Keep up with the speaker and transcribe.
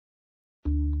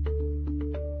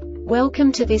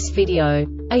Welcome to this video.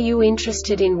 Are you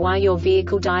interested in why your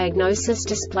vehicle diagnosis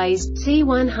displays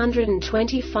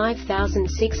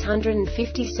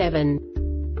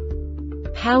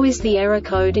C1256-57? How is the error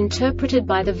code interpreted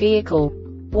by the vehicle?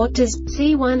 What does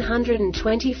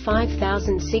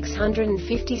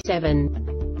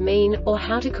C1256-57 mean, or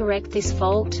how to correct this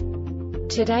fault?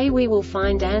 Today we will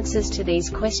find answers to these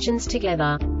questions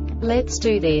together. Let's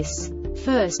do this.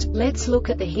 First, let's look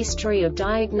at the history of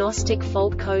diagnostic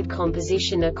fault code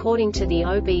composition according to the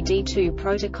OBD2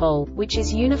 protocol, which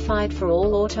is unified for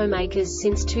all automakers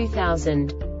since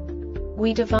 2000.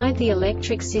 We divide the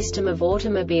electric system of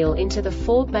automobile into the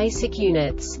four basic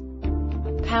units: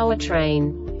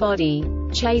 powertrain, body,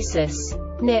 chassis,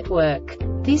 network.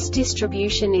 This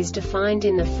distribution is defined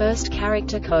in the first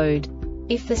character code.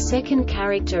 If the second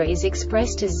character is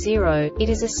expressed as 0, it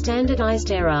is a standardized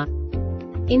error.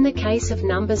 In the case of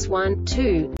numbers 1,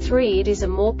 2, 3, it is a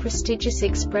more prestigious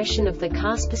expression of the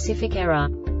car-specific error.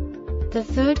 The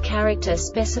third character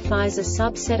specifies a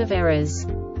subset of errors.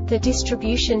 The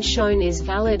distribution shown is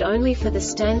valid only for the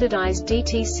standardized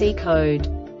DTC code.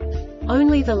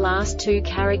 Only the last two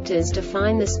characters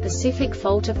define the specific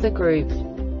fault of the group.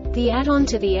 The add-on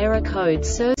to the error code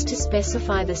serves to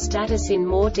specify the status in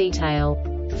more detail.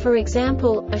 For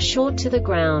example, a short to the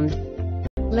ground.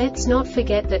 Let's not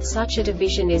forget that such a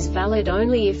division is valid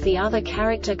only if the other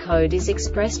character code is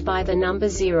expressed by the number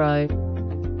 0.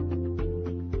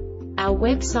 Our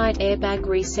website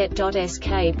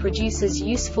airbagreset.sk produces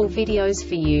useful videos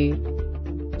for you.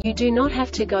 You do not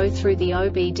have to go through the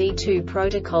OBD2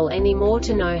 protocol anymore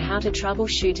to know how to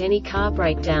troubleshoot any car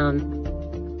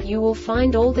breakdown. You will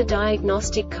find all the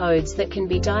diagnostic codes that can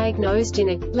be diagnosed in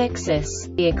a Lexus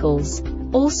vehicles.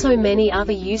 Also many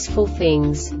other useful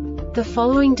things. The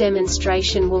following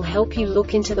demonstration will help you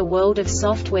look into the world of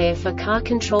software for car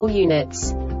control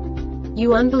units.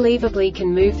 You unbelievably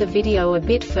can move the video a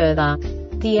bit further.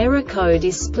 The error code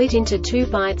is split into 2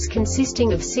 bytes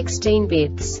consisting of 16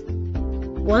 bits.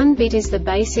 1 bit is the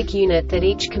basic unit that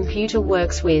each computer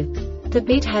works with. The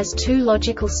bit has 2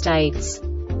 logical states: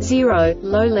 0,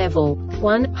 low level,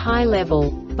 1, high level.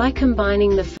 By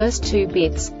combining the first 2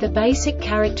 bits, the basic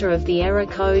character of the error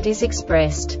code is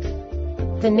expressed.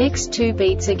 The next 2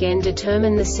 beats again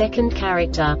determine the second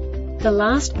character. The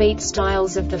last beat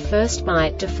styles of the first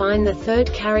byte define the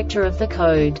third character of the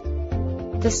code.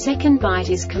 The second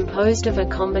byte is composed of a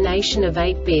combination of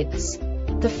 8 bits.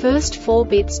 The first 4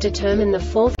 bits determine the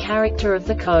fourth character of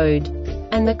the code.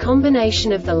 And the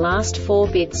combination of the last 4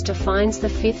 bits defines the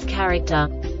fifth character.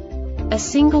 A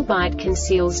single byte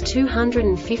conceals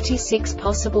 256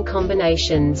 possible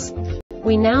combinations.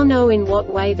 We now know in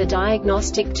what way the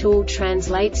diagnostic tool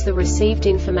translates the received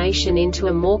information into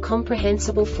a more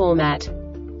comprehensible format.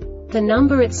 The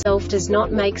number itself does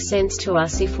not make sense to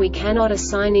us if we cannot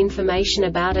assign information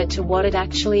about it to what it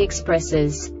actually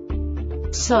expresses.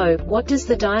 So, what does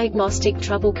the Diagnostic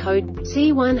Trouble Code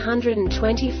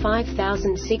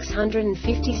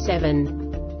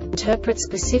C1256-57 interpret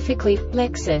specifically for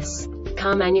Lexus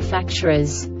car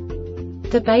manufacturers?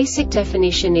 The basic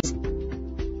definition is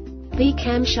B.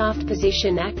 Camshaft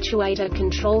position actuator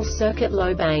control circuit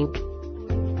low bank.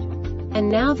 And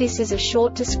now this is a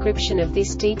short description of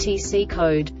this DTC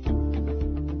code.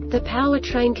 The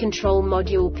powertrain control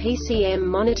module PCM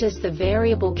monitors the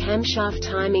variable camshaft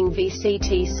timing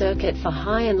VCT circuit for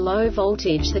high and low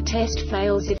voltage. The test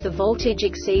fails if the voltage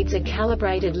exceeds a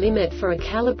calibrated limit for a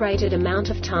calibrated amount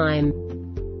of time.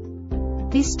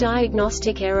 This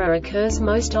diagnostic error occurs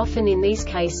most often in these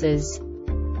cases: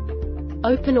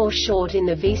 open or short in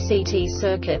the VCT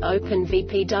circuit, open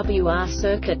VPWR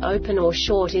circuit, open or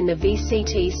short in the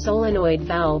VCT solenoid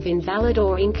valve, invalid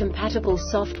or incompatible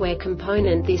software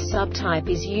component. This subtype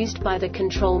is used by the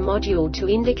control module to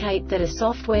indicate that a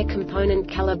software component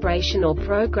calibration or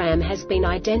program has been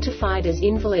identified as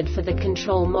invalid for the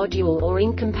control module or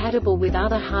incompatible with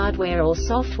other hardware or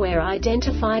software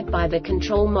identified by the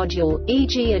control module,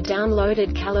 e.g. a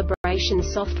downloaded calibration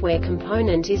software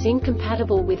component is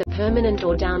incompatible with a permanent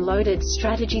or downloaded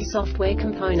strategy software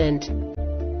component.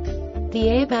 The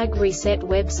Airbag Reset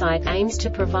website aims to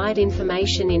provide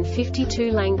information in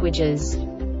 52 languages.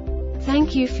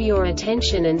 Thank you for your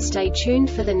attention and stay tuned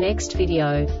for the next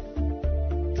video.